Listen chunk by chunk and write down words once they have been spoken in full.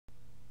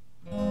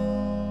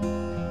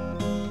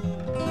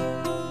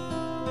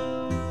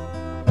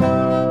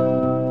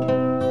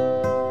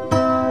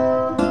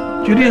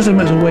Judaism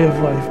is a way of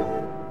life.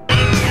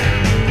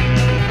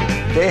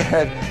 They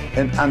had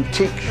an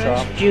antique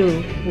shop. First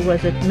Jew who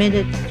was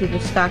admitted to the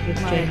stock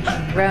exchange.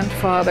 My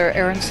grandfather,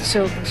 Ernst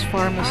Silver's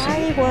pharmacy.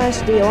 I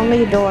was the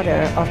only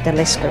daughter of the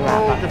Lister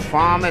rabbi. All the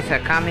farmers are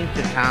coming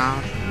to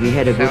town. We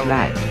had a good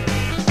life.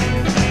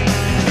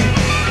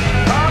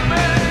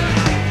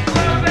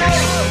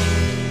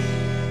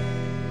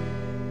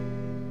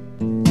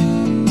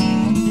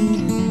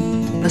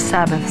 The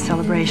Sabbath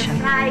celebration.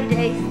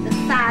 Fridays, the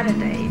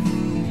Saturdays,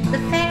 the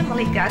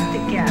family got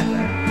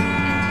together.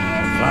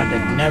 Father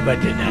never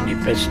did any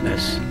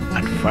business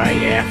on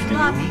Friday afternoon.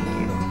 Loving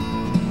you.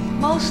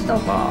 Most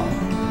of all,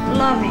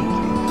 loving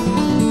you.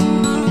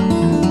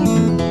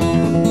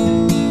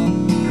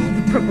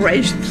 The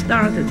preparation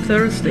started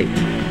Thursday.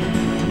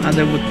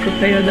 Mother would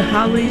prepare the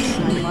hollies.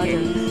 My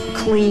mother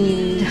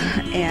cleaned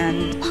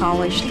and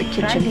polished the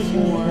kitchen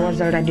floor. There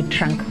was already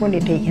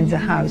tranquility in the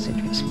house. It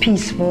was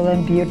peaceful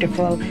and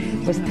beautiful.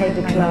 It was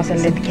tablecloths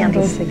and lit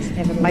candles.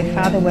 My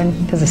father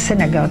went to the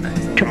synagogue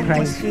to pray.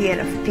 Atmosphere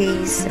of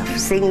peace, of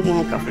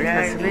singing, of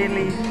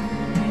really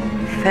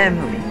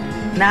family.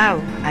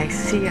 Now I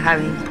see how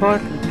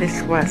important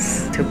this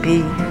was to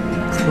be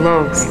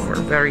close. We were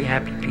very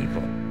happy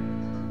people.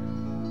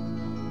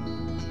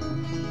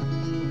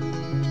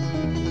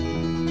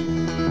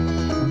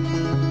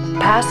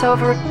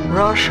 Passover,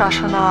 Rosh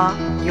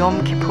Hashanah,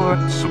 Yom Kippur,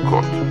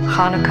 Sukkot,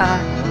 Hanukkah.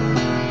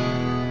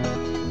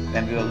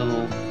 When we were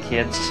little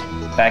kids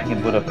back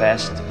in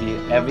Budapest,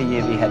 every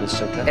year we had a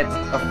sukkah. It's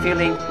a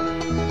feeling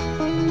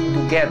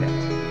together.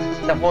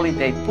 The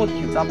holiday put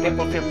you, some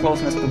people feel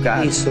closeness to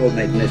God. He's so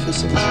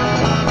magnificent.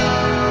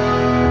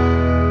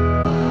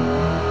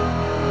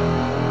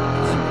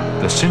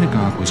 The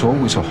synagogue was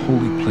always a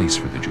holy place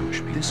for the Jewish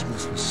people. This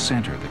was the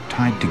center that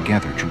tied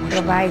together Jewish life.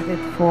 Provided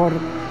for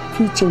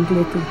teaching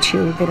little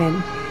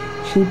children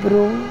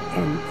Hebrew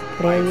and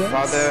prayers.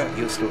 My father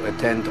used to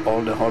attend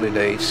all the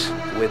holidays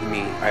with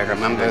me. I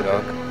remember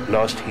Doug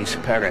lost his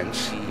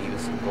parents. He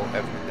used to go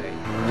every day.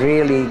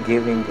 Really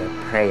giving the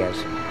prayers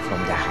from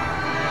the heart.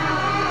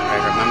 I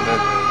remember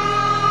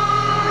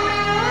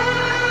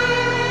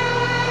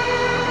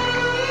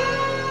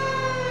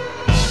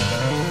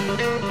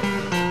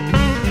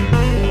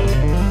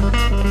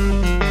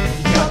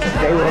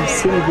They were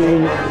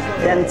singing,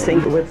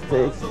 dancing with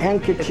the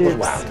handkerchiefs.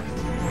 Wow.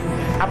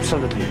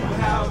 Absolutely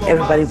wow.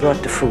 Everybody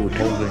brought the food.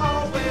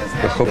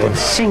 The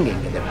singing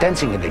and the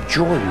dancing and the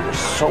joy was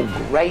so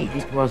great.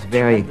 It was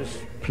very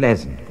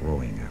pleasant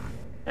growing up.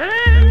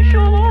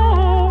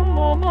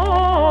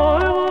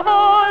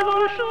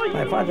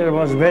 My father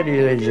was very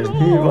religious.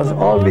 He was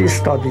always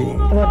studying.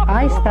 What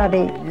I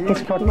study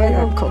is for My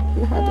uncle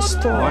had a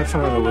store. My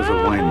father was a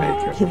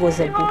winemaker. He was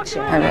a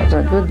butcher. I was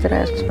a good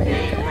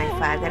dressmaker. my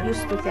father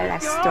used to tell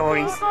us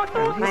stories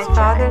from My his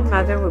father and childhood.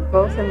 mother were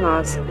both in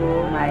law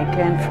school. My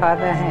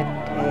grandfather had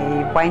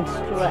a wine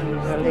store in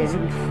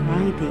Berlin.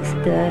 Fridays,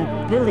 the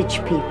village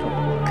people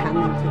come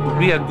into To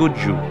be a good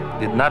Jew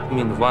did not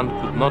mean one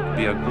could not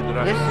be a good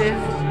Russian. This is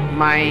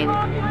my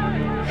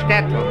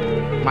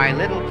shtetl, my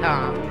little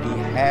town.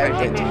 He had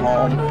at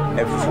home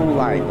a full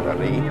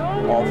library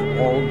of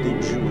all the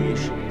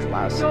Jewish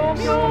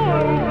classics.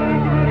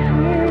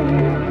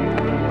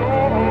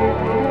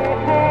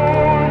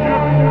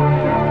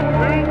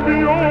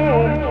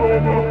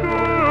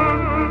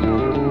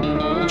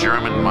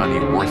 German money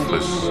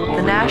worthless.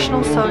 The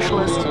National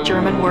Socialist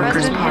German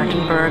Workers' Party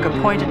Hindenburg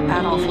appointed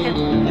Adolf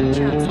Hitler.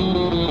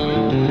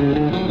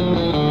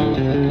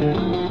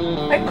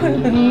 I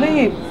couldn't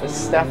believe the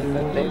stuff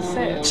that they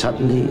said.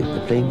 Suddenly,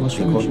 the playing was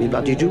finished. Me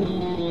bloody Jew.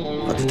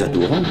 What did I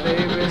do wrong?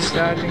 They were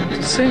starting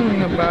to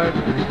sing about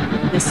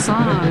The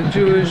song, the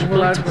Jewish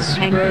blood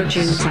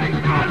handkerchiefs.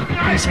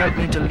 Please help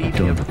me to leave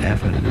here. Don't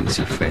ever lose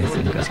your faith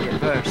in God.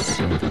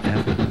 Don't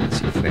ever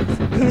lose your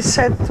faith in God. He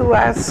said to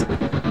us,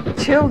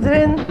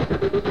 children,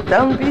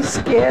 don't be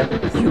scared.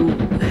 You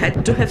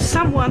had to have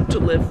someone to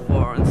live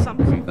for and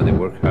something. They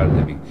work hard,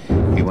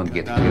 he won't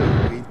get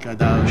killed.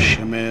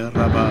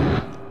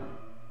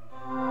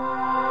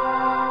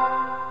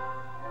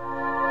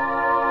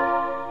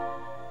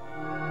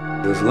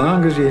 As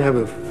long as you have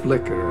a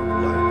flicker of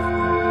life,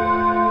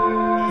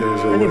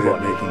 there's a way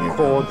of making it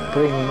caught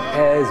bringing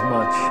as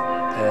much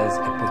as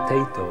a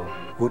potato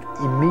would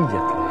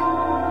immediately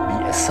be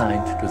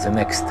assigned to the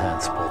next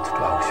transport to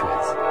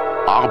Auschwitz.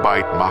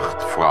 Arbeit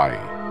macht frei.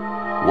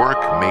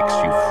 Work makes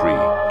you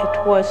free.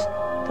 It was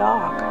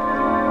dark,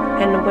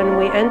 and when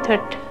we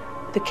entered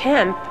the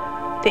camp,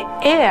 the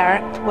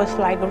air was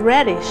like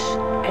reddish,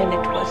 and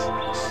it was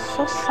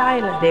so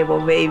silent. They were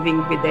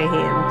waving with their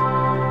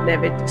hand,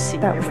 never to see.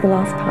 That was the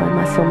last time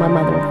I saw my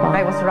mother and father.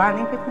 I was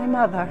running with my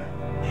mother.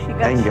 She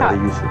got shot.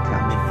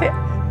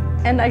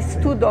 And I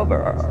stood over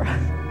her.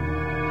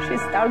 She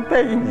started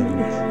paying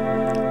me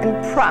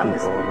and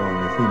promised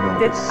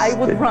that I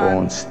would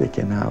run.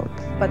 Sticking out.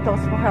 But those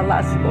were her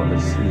last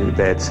words. Your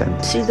dad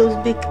sent. See those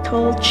big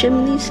tall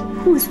chimneys?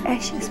 Whose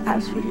ashes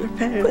pass for your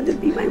parents? Could it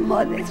be my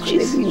mother? Could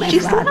it be my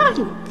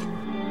father?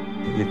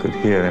 You could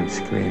hear him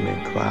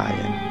screaming,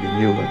 crying. You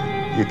knew it.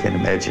 You can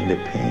imagine the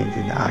pain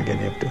and the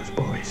agony of those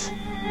boys.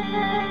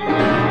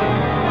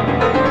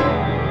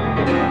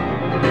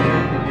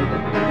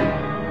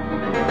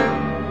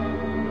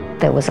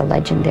 There was a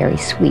legendary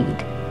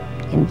Swede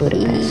in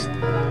Budapest.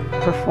 He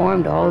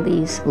performed all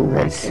these who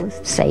was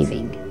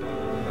saving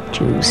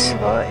Jews.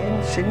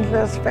 In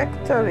Schindler's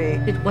Factory.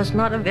 It was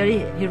not a very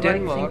heroic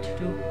Denmark thing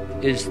to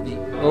do. is the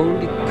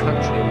only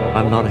country among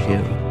I'm not a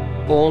hero.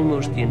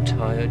 almost the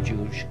entire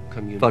Jewish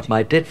community. But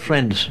my dead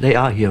friends, they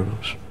are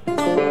heroes.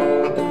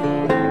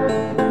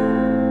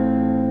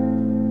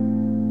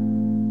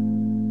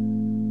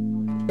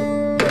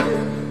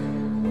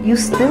 You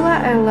still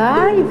are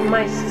alive?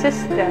 My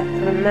sister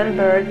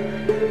remembered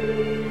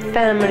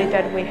family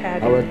that we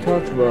had. Our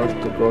thought was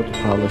to go to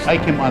Palestine.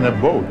 I came on a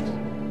boat.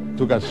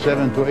 Took us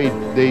 7 to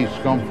 8 days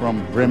to come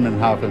from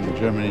Bremerhaven,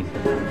 Germany,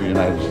 to the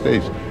United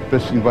States.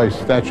 Passing by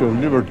Statue of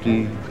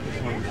Liberty.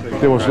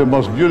 It was the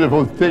most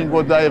beautiful thing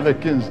what I ever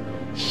can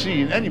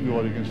see, and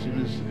anybody can see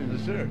in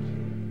this earth.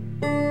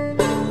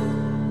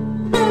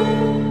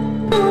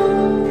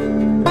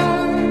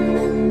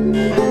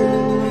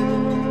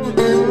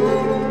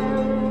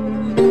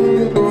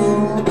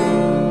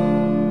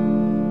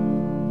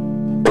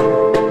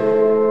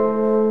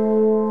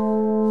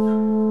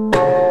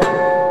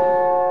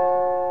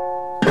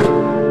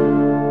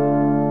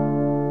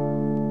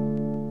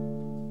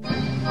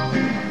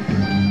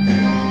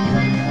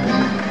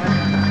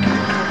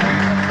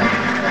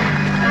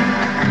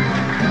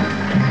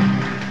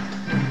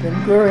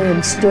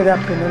 Stood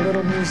up in a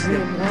little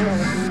museum in Tel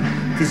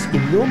Aviv. This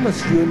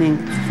enormous yearning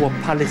for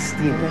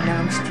Palestine. And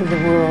announced to the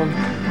world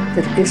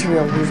that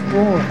Israel was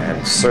born.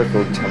 And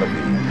circled Tel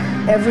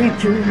Aviv. Every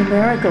Jew in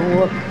America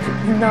walked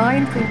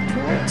 9 feet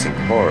tall. Dancing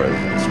horrors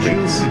in the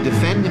streets. Jews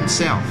defend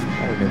himself.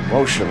 An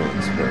emotional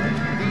experience.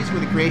 These were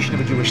the creation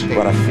of a Jewish state.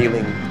 But a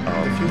feeling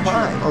of the future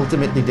pride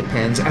ultimately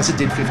depends, as it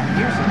did 50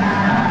 years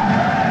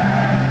ago.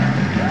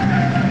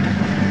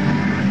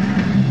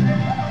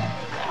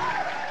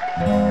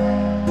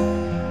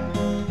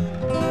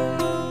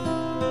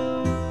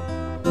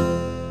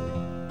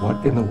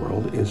 What in the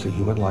world is a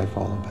human life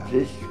all about?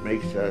 This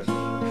makes us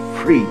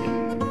free.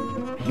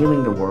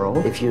 Healing the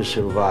world. If you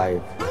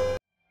survive,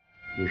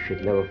 you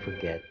should never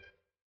forget.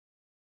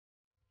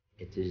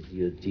 It is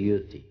your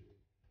duty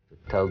to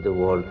tell the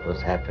world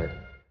what's happened.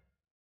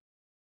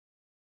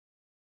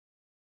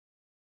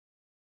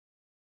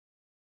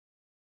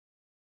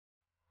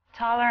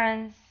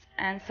 Tolerance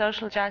and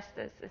social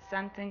justice is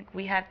something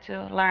we have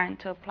to learn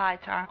to apply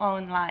to our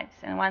own lives.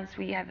 And once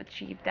we have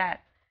achieved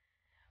that,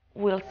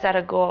 we'll set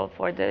a goal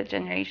for the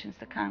generations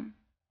to come.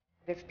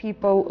 If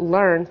people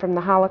learn from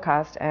the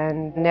Holocaust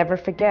and never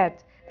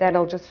forget,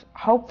 that'll just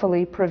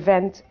hopefully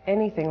prevent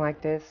anything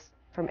like this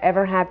from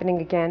ever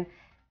happening again.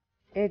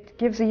 It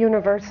gives a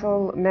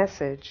universal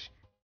message.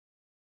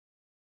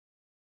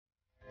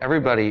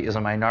 Everybody is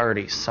a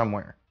minority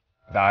somewhere.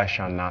 Thou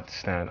shalt not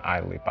stand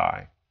idly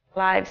by.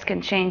 Lives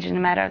can change in a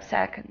matter of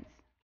seconds.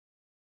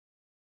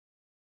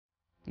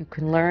 You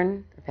can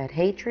learn that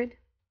hatred,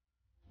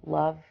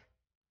 love,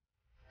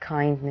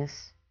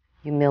 kindness,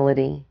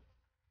 humility,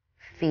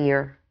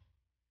 fear,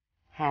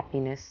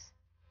 happiness,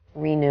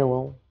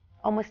 renewal,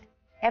 almost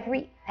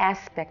every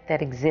aspect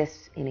that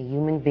exists in a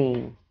human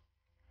being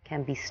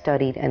can be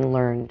studied and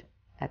learned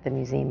at the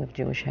Museum of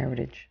Jewish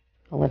Heritage,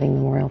 a living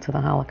memorial to the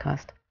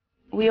Holocaust.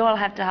 We all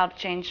have to help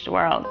change the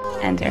world,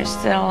 and there's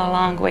still a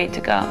long way to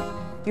go.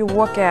 You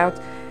walk out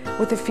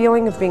with a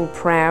feeling of being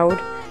proud,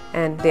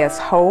 and there's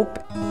hope.